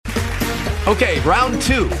Okay, round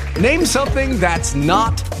two. Name something that's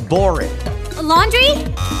not boring. A laundry?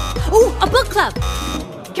 Ooh, a book club.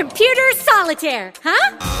 Computer solitaire,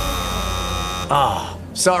 huh?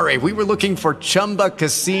 Sorry, we were looking for Chumba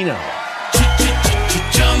Casino.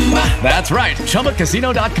 That's right.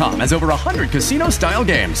 ChumbaCasino.com has over 100 casino-style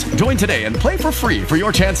games. Join today and play for free for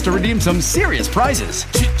your chance to redeem some serious prizes.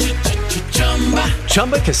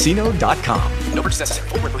 ChumbaCasino.com. No purchase necessary.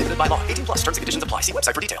 Void where prohibited by law. 18 plus. Terms and conditions apply. See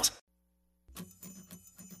website for details.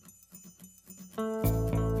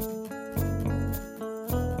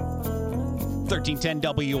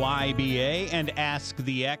 1310 WIBA and Ask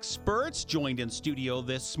the Experts, joined in studio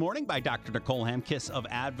this morning by Dr. Nicole Hemkes of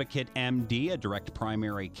Advocate MD, a direct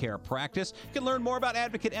primary care practice. You can learn more about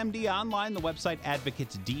Advocate MD online, the website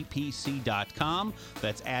advocatesdpc.com.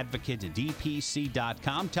 That's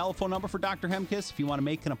advocatedpc.com. Telephone number for Dr. Hemkes if you want to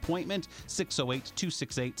make an appointment,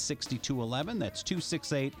 608-268-6211. That's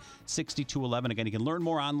 268-6211. Again, you can learn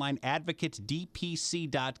more online,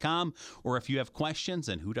 advocatedpc.com. Or if you have questions,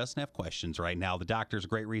 and who doesn't have questions right now? The doctor's a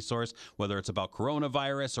great resource, whether it's about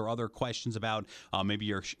coronavirus or other questions about maybe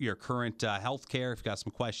your current health care. If you've got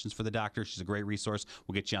some questions for the doctor, she's a great resource.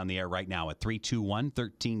 We'll get you on the air right now at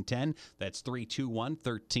 321-1310. That's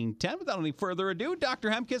 321-1310. Without any further ado, Dr.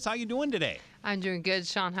 Hemkes, how you doing today? I'm doing good,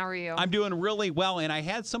 Sean. How are you? I'm doing really well, and I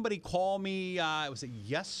had somebody call me, was it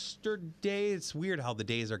yesterday? It's weird how the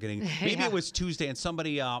days are getting, maybe It was Tuesday, and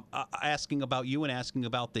somebody asking about you and asking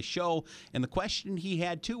about the show, and the question he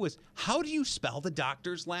had, too, was, how do you spell the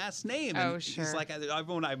doctor's last name? And sure. He's like,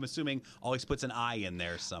 everyone, I'm assuming, always puts an I in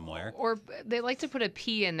there somewhere. Or they like to put a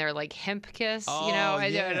P in there, like Hempkiss. Oh, I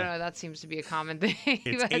yeah. don't know. That seems to be a common thing.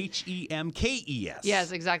 It's Hemkes.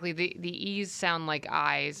 Yes, exactly. The E's sound like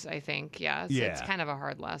I's, I think. Yeah. It's kind of a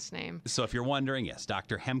hard last name. So if you're wondering, yes,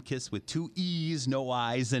 Dr. Hemkes with 2 E's, no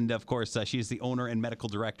I's. And, of course, she's the owner and medical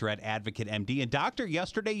director at Advocate MD. And, Doctor,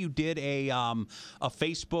 yesterday you did a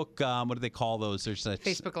Facebook, what do they call those? There's a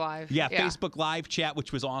Facebook Live. Yeah, Facebook Live chat,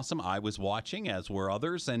 which was awesome. I was watching, as were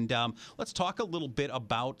others. And let's talk a little bit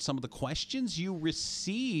about some of the questions you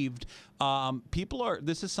received.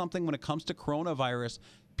 This is something when it comes to coronavirus,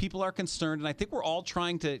 people are concerned. And I think we're all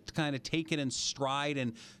trying to kind of take it in stride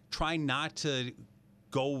and try not to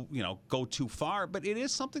go too far. But it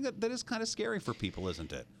is something that is kind of scary for people,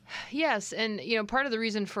 isn't it? Yes, and part of the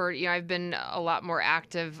reason for I've been a lot more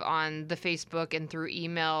active on the Facebook and through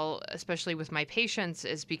email, especially with my patients,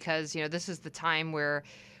 is because this is the time where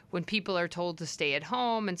when people are told to stay at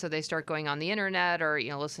home, and so they start going on the internet or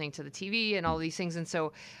listening to the TV and all these things, and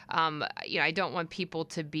so I don't want people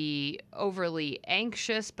to be overly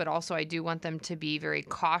anxious, but also I do want them to be very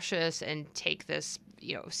cautious and take this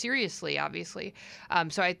seriously, obviously.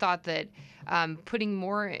 So I thought that putting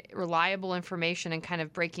more reliable information and kind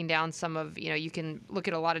of breaking down some of, you can look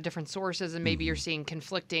at a lot of different sources and maybe you're seeing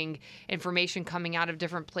conflicting information coming out of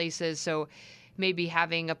different places. So maybe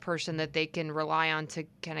having a person that they can rely on to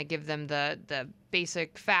kind of give them the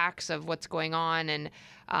basic facts of what's going on, and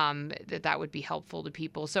that would be helpful to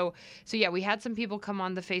people. So yeah, we had some people come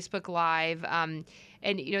on the Facebook Live.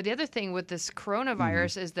 And, the other thing with this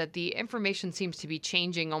coronavirus is that the information seems to be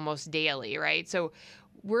changing almost daily, right? So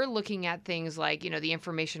we're looking at things like, the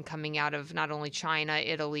information coming out of not only China,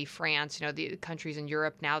 Italy, France, the countries in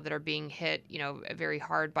Europe now that are being hit, very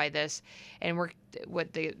hard by this. And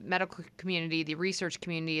what the medical community, the research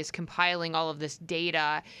community is compiling all of this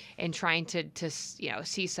data and trying to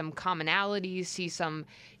see some commonalities, see some,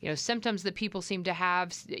 symptoms that people seem to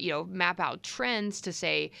have, map out trends to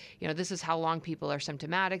say, this is how long people are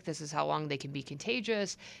symptomatic. This is how long they can be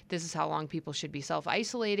contagious. This is how long people should be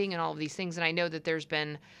self-isolating and all of these things. And I know that there's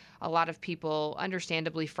been a lot of people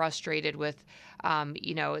understandably frustrated with,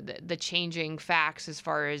 the changing facts as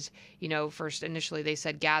far as, first initially they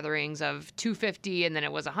said gatherings of 250 and then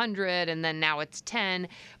it was 100 and then now it's 10.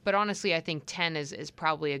 But honestly, I think 10 is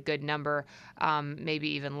probably a good number, maybe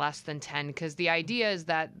even less than 10, because the idea is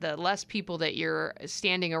that the less people that you're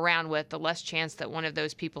standing around with, the less chance that one of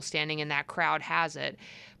those people standing in that crowd has it.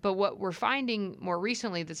 But what we're finding more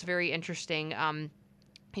recently that's very interesting,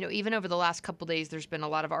 even over the last couple of days, there's been a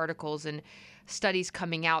lot of articles and studies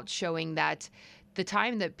coming out showing that the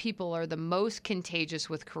time that people are the most contagious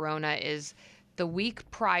with corona is the week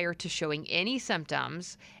prior to showing any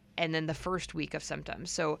symptoms and then the first week of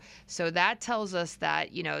symptoms. So that tells us that,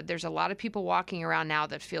 there's a lot of people walking around now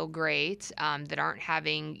that feel great, that aren't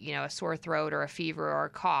having, a sore throat or a fever or a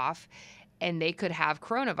cough. And they could have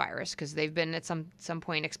coronavirus because they've been at some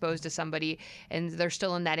point exposed to somebody and they're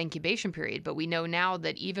still in that incubation period. But we know now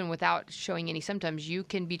that even without showing any symptoms, you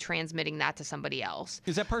can be transmitting that to somebody else.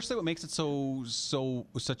 Is that personally what makes it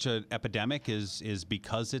such an epidemic is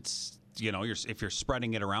because it's if you're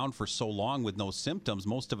spreading it around for so long with no symptoms,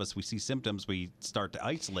 most of us, we see symptoms, we start to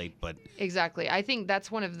isolate. But exactly, I think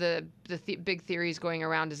that's one of the big theories going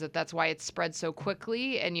around, is that that's why it's spread so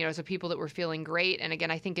quickly. And so people that were feeling great, and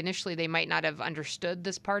again, I think initially they might not have understood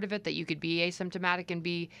this part of it, that you could be asymptomatic and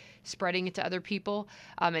be spreading it to other people,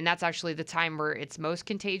 and that's actually the time where it's most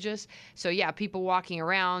contagious. So yeah, people walking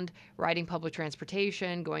around, riding public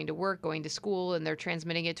transportation, going to work, going to school, and they're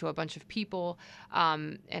transmitting it to a bunch of people.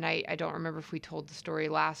 And I don't remember if we told the story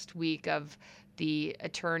last week of the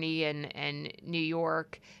attorney in New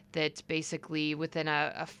York that basically within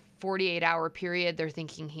a 48-hour period, they're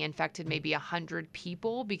thinking he infected maybe 100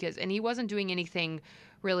 people, and he wasn't doing anything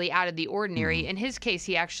really out of the ordinary. In his case,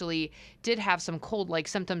 he actually did have some cold-like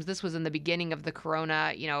symptoms. This was in the beginning of the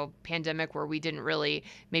corona, pandemic, where we didn't really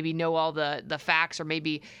maybe know all the facts, or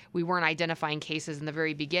maybe we weren't identifying cases in the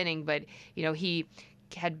very beginning. But, he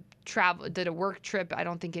had did a work trip. I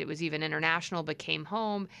don't think it was even international, but came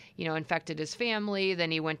home, infected his family.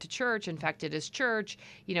 Then he went to church, infected his church,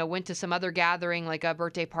 went to some other gathering, like a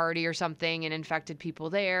birthday party or something, and infected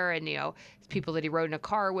people there, and, people that he rode in a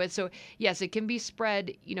car with. So yes, it can be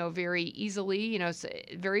spread, very easily,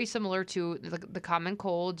 very similar to the common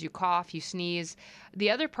cold. You cough, you sneeze.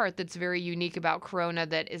 The other part that's very unique about corona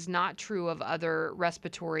that is not true of other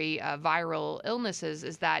respiratory viral illnesses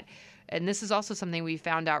is that, and this is also something we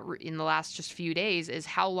found out in the last just few days, is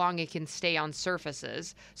how long it can stay on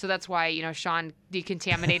surfaces. So that's why, Sean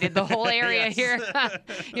decontaminated the whole area here.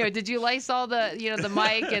 Did you Lysol the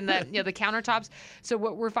mic and the countertops? So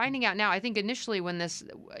what we're finding out now, I think initially when this,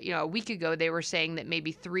 a week ago, they were saying that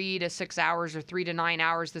maybe 3 to 6 hours or 3 to 9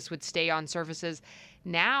 hours this would stay on surfaces.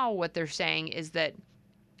 Now what they're saying is that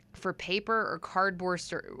for paper or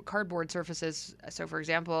cardboard surfaces, so for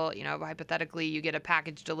example, hypothetically, you get a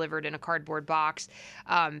package delivered in a cardboard box,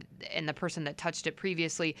 and the person that touched it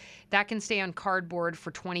previously, that can stay on cardboard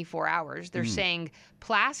for 24 hours. They're saying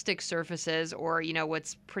plastic surfaces, or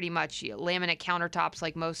what's pretty much laminate countertops,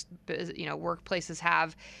 like most workplaces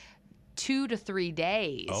have, 2 to 3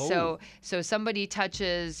 days. Oh. So somebody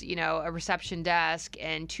touches, a reception desk,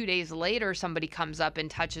 and 2 days later somebody comes up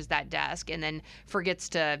and touches that desk, and then forgets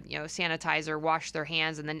to, sanitize or wash their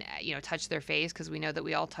hands, and then, touch their face, because we know that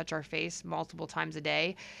we all touch our face multiple times a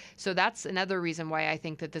day. So that's another reason why I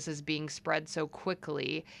think that this is being spread so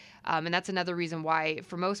quickly. And that's another reason why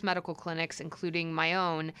for most medical clinics, including my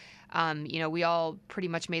own, we all pretty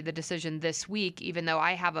much made the decision this week, even though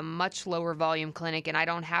I have a much lower volume clinic and I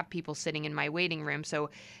don't have people sitting in my waiting room.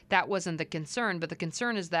 So that wasn't the concern. But the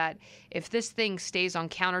concern is that if this thing stays on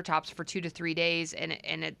countertops for 2 to 3 days, and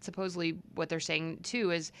it's supposedly what they're saying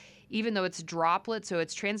too is, even though it's droplet, so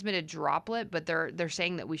it's transmitted droplet, but they're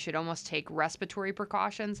saying that we should almost take respiratory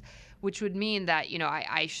precautions, which would mean that,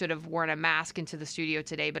 I should have worn a mask into the studio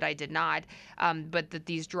today, but I did not. But that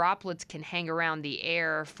these droplets can hang around the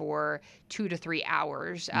air for 2 to 3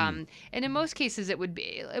 hours. And in most cases, it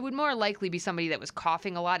would more likely be somebody that was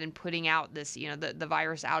coughing a lot and putting out this, the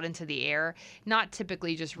virus out into the air, not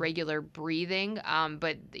typically just regular breathing.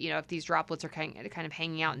 But, if these droplets are kind of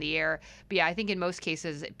hanging out in the air. But yeah, I think in most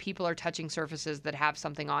cases, people are touching surfaces that have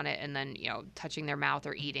something on it, and then, touching their mouth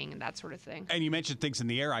or eating and that sort of thing. And you mentioned things in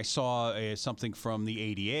the air. I saw something from the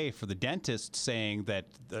ADA for the dentist saying that,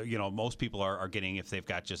 most people are getting, if they've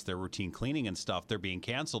got just their routine cleaning and stuff, they're being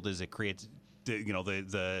canceled as it creates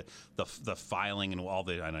the filing and all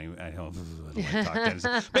the I don't want to talk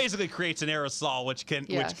dentist. Basically creates an aerosol which can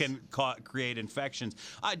create infections.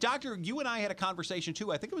 Doctor, you and I had a conversation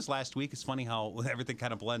too. I think it was last week. It's funny how everything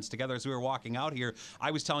kind of blends together. As we were walking out here,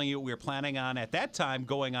 I was telling you we were planning on at that time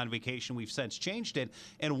going on vacation. We've since changed it,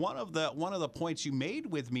 and one of the points you made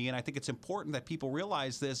with me, and I think it's important that people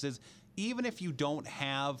realize this, is even if you don't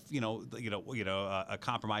have, a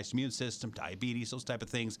compromised immune system, diabetes, those type of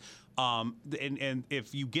things, and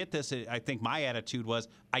if you get this, I think my attitude was,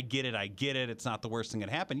 I get it. It's not the worst thing that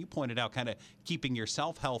happened. You pointed out kind of keeping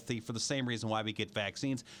yourself healthy for the same reason why we get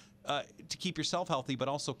vaccines, to keep yourself healthy, but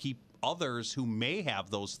also keep others who may have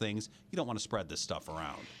those things. You don't want to spread this stuff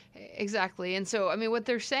around. Exactly. And so, what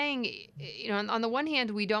they're saying, on the one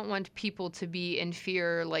hand, we don't want people to be in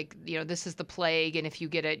fear, like, this is the plague, and if you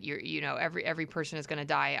get it, every person is going to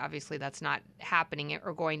die. Obviously, that's not happening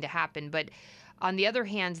or going to happen. But on the other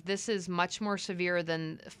hand, this is much more severe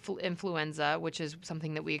than influenza, which is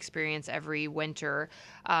something that we experience every winter.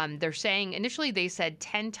 They're saying, initially they said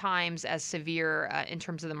 10 times as severe in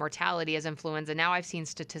terms of the mortality as influenza. Now I've seen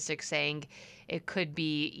statistics saying it could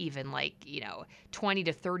be even 20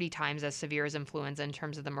 to 30 times as severe as influenza in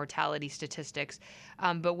terms of the mortality statistics.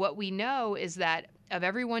 But what we know is that of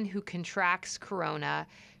everyone who contracts corona,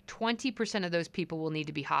 20% of those people will need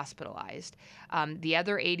to be hospitalized. The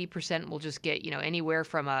other 80% will just get, anywhere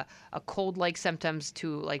from a cold-like symptoms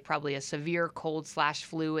to like probably a severe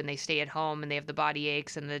cold/flu, and they stay at home and they have the body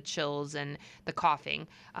aches and the chills and the coughing.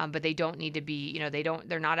 But they don't need to be,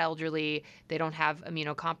 they're not elderly, they don't have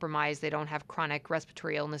immunocompromised, they don't have chronic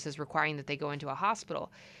respiratory illnesses requiring that they go into a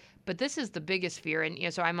hospital. But this is the biggest fear.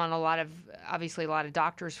 And, so I'm on a lot of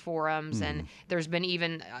doctors forums, and there's been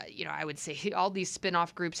even, I would say all these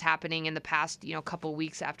spin-off groups happening in the past, couple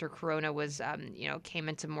weeks after Corona was, came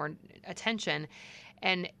into more attention.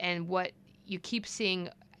 And what you keep seeing,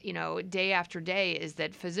 day after day is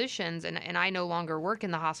that physicians, and I no longer work in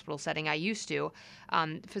the hospital setting, I used to,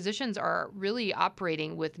 physicians are really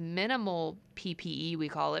operating with minimal PPE, we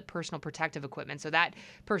call it, personal protective equipment. So that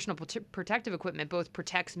personal protective equipment both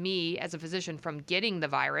protects me as a physician from getting the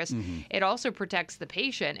virus. It also protects the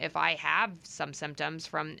patient if I have some symptoms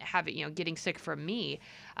from getting sick from me.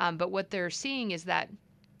 But what they're seeing is that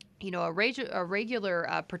a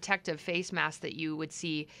regular protective face mask that you would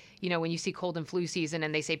see, when you see cold and flu season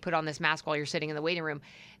and they say put on this mask while you're sitting in the waiting room,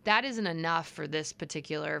 that isn't enough for this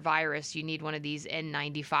particular virus. You need one of these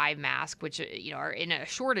N95 masks, which are in a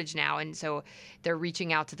shortage now, and so they're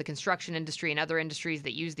reaching out to the construction industry and other industries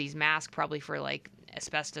that use these masks, probably for like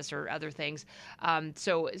asbestos or other things.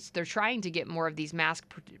 So they're trying to get more of these masks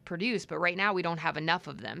produced, but right now we don't have enough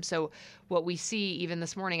of them. So what we see, even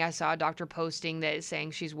this morning, I saw a doctor posting that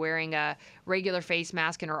saying she's wearing a regular face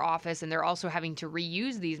mask in her office, and they're also having to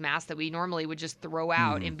reuse these masks that we normally would just throw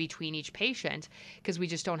out in between each patient because we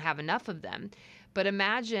just don't have enough of them. But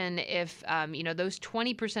imagine if, those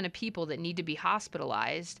 20% of people that need to be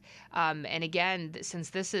hospitalized, and again, since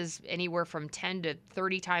this is anywhere from 10 to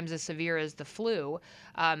 30 times as severe as the flu,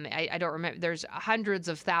 I don't remember, there's hundreds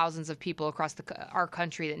of thousands of people across our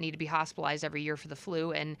country that need to be hospitalized every year for the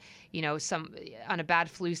flu. And, on a bad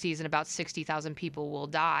flu season, about 60,000 people will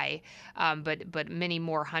die, but many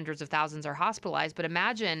more hundreds of thousands are hospitalized. But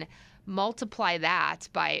imagine multiply that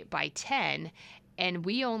by 10. And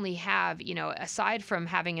we only have, aside from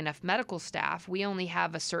having enough medical staff, we only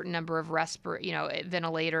have a certain number of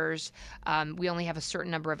ventilators. We only have a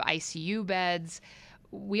certain number of ICU beds.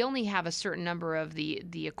 We only have a certain number of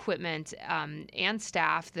the equipment and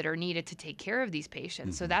staff that are needed to take care of these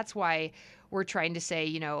patients. So that's why we're trying to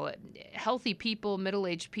say, healthy people,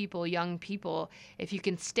 middle-aged people, young people, if you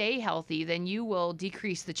can stay healthy, then you will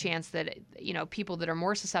decrease the chance that, people that are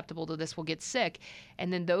more susceptible to this will get sick.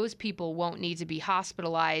 And then those people won't need to be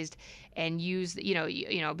hospitalized and use,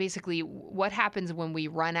 basically what happens when we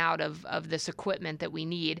run out of this equipment that we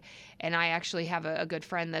need. And I actually have a good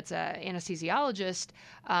friend that's an anesthesiologist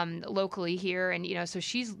locally here. And, so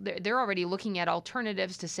they're already looking at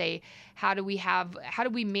alternatives to say, how do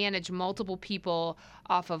we manage multiple people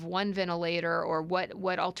off of one ventilator, or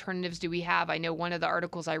what alternatives do we have? I know one of the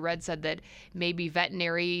articles I read said that maybe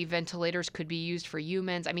veterinary ventilators could be used for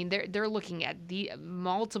humans. I mean, they're looking at the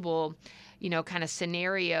multiple, kind of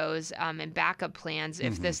scenarios and backup plans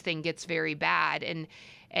if this thing gets very bad. And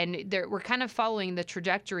we're kind of following the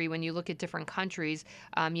trajectory when you look at different countries.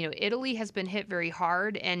 Italy has been hit very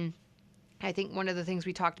hard, and I think one of the things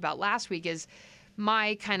we talked about last week is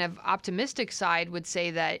my kind of optimistic side would say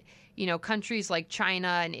that, countries like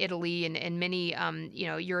China and Italy and many,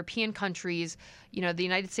 European countries, the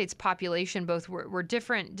United States population, both were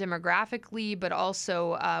different demographically, but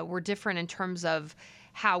also we're different in terms of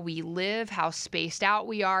how we live, how spaced out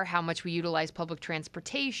we are, how much we utilize public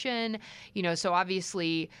transportation. So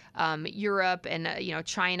obviously Europe and,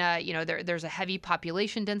 China, there's a heavy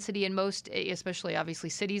population density in most, especially obviously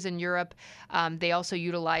cities in Europe. They also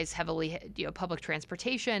utilize heavily, public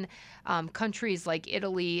transportation. Countries like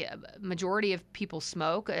Italy, majority of people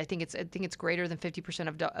smoke. I think it's greater than 50%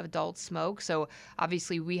 of adults smoke. So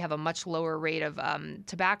obviously we have a much lower rate of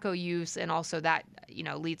tobacco use, and also that,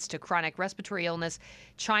 leads to chronic respiratory illness.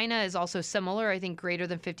 China is also similar. I think greater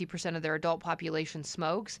than 50% of their adult population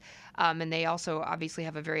smokes. And they also obviously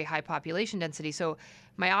have a very high population density. So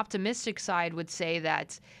my optimistic side would say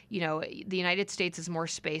that, the United States is more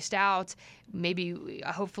spaced out. Maybe,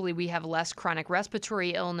 hopefully we have less chronic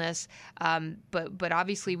respiratory illness. But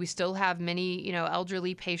obviously we still have many,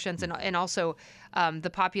 elderly patients, and also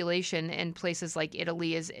the population in places like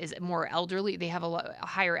Italy is more elderly. They have a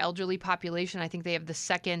higher elderly population. I think they have the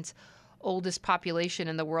second oldest population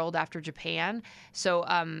in the world after Japan. So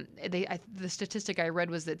the statistic I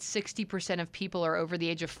read was that 60% of people are over the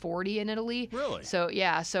age of 40 in Italy. Really? So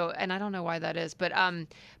yeah. So, and I don't know why that is, but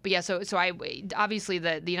yeah. So I obviously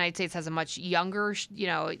the United States has a much younger,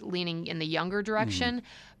 leaning in the younger direction,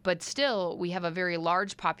 but still we have a very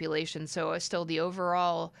large population. So still the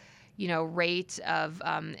overall, rate of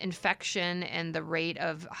infection and the rate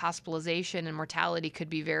of hospitalization and mortality could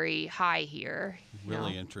be very high here.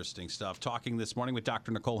 Really interesting stuff. Talking this morning with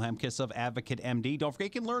Dr. Nicole Hemkes of Advocate MD. Don't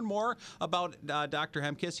forget, you can learn more about Dr.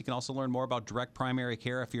 Hemkes. You can also learn more about direct primary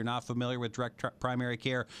care. If you're not familiar with direct primary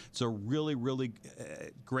care, it's a really, really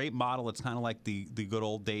great model. It's kind of like the good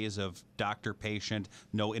old days of doctor-patient,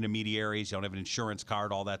 no intermediaries. You don't have an insurance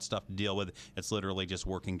card, all that stuff to deal with. It's literally just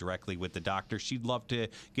working directly with the doctor. She'd love to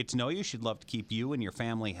get to know you. She'd love to keep you and your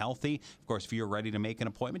family healthy. Of course, if you're ready to make an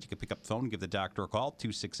appointment, you can pick up the phone and give the doctor a call,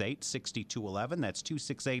 268-6211. That's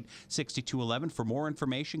 268-6211. For more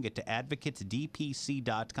information, get to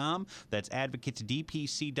advocatesdpc.com. That's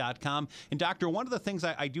advocatesdpc.com. And doctor, one of the things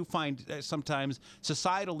I do find sometimes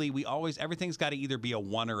societally, everything's got to either be a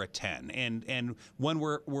 1 or a 10. And when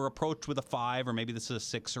we're approached with a 5, or maybe this is a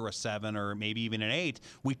 6 or a 7, or maybe even an 8,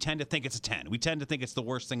 we tend to think it's a 10. We tend to think it's the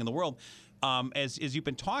worst thing in the world. As you've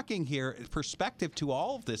been talking here, perspective to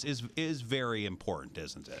all of this is very important,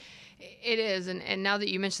 isn't it? It is, and now that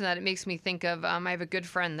you mention that, it makes me think of, I have a good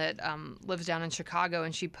friend that lives down in Chicago,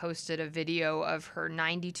 and she posted a video of her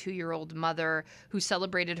 92-year-old mother who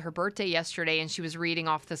celebrated her birthday yesterday, and she was reading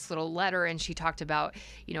off this little letter, and she talked about,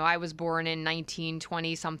 I was born in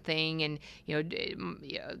 1920-something, and,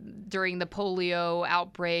 during the polio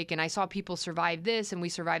outbreak, and I saw people survive this, and we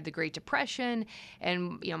survived the Great Depression,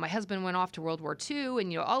 and, my husband went off to World War II,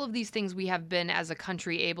 and, all of these things we have been, as a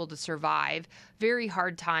country, able to survive. Very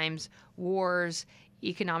hard times, wars,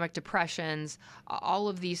 economic depressions, all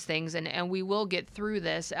of these things, and we will get through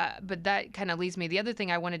this. But that kind of leads me. The other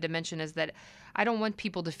thing I wanted to mention is that I don't want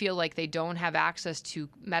people to feel like they don't have access to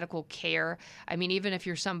medical care. I mean, even if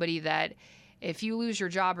you're somebody that, if you lose your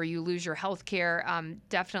job or you lose your health care,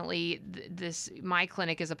 definitely my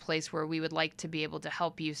clinic is a place where we would like to be able to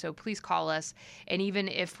help you. So please call us. And even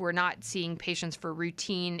if we're not seeing patients for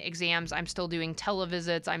routine exams, I'm still doing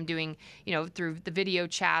televisits. I'm doing, through the video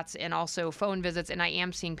chats and also phone visits. And I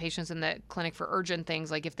am seeing patients in the clinic for urgent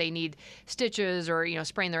things, like if they need stitches or,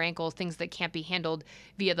 sprain their ankles, things that can't be handled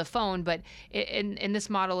via the phone. But in this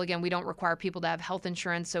model, again, we don't require people to have health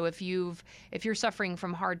insurance. So if you're suffering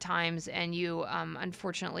from hard times and you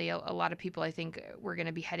unfortunately, a lot of people, I think we're going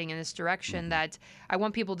to be heading in this direction, that I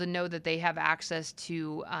want people to know that they have access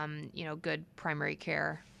to, good primary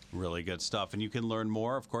care. Really good stuff. And you can learn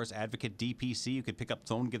more, of course, Advocate DPC. You can pick up the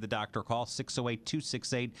phone, give the doctor a call,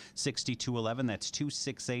 608-268-6211. That's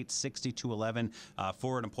 268-6211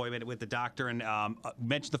 for an appointment with the doctor. And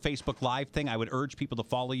mention the Facebook Live thing. I would urge people to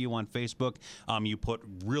follow you on Facebook. You put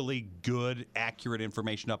really good, accurate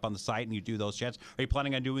information up on the site, and you do those chats. Are you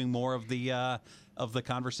planning on doing more of the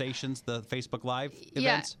conversations, the Facebook Live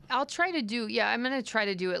events? Yeah, I'll try to do, I'm going to try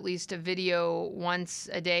to do at least a video once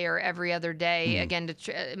a day or every other day. Again,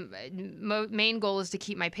 main goal is to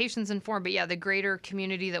keep my patients informed, but the greater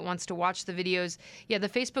community that wants to watch the videos. The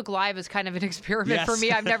Facebook Live is kind of an experiment for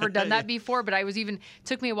me. I've never done that before, but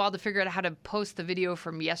took me a while to figure out how to post the video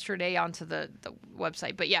from yesterday onto the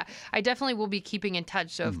website. But I definitely will be keeping in touch.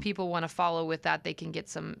 So if people want to follow with that, they can get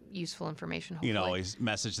some useful information, hopefully. You can always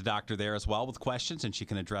message the doctor there as well with questions, and she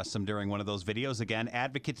can address them during one of those videos. Again,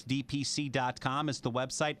 advocatesdpc.com is the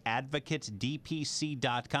website,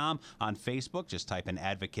 advocatesdpc.com. On Facebook, just type in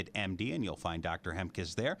Advocate MD, and you'll find Dr.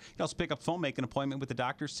 Hemkes there. You can also pick up the phone, make an appointment with the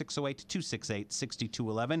doctor,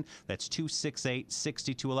 608-268-6211. That's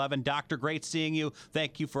 268-6211. Doctor, great seeing you.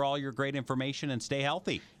 Thank you for all your great information, and stay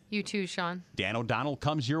healthy. You too, Sean. Dan O'Donnell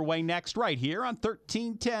comes your way next, right here on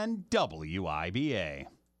 1310 WIBA.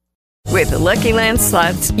 With the Lucky Land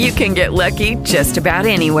Slots, you can get lucky just about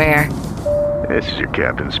anywhere. This is your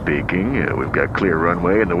captain speaking. We've got clear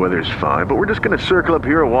runway and the weather's fine, but we're just going to circle up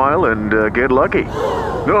here a while and get lucky.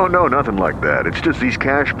 No, nothing like that. It's just these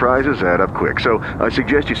cash prizes add up quick. So I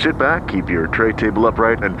suggest you sit back, keep your tray table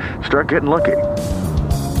upright, and start getting lucky.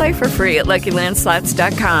 Play for free at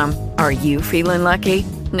LuckyLandSlots.com. Are you feeling lucky?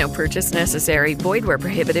 No purchase necessary. Void where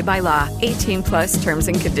prohibited by law. 18+ terms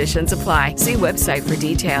and conditions apply. See website for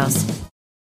details.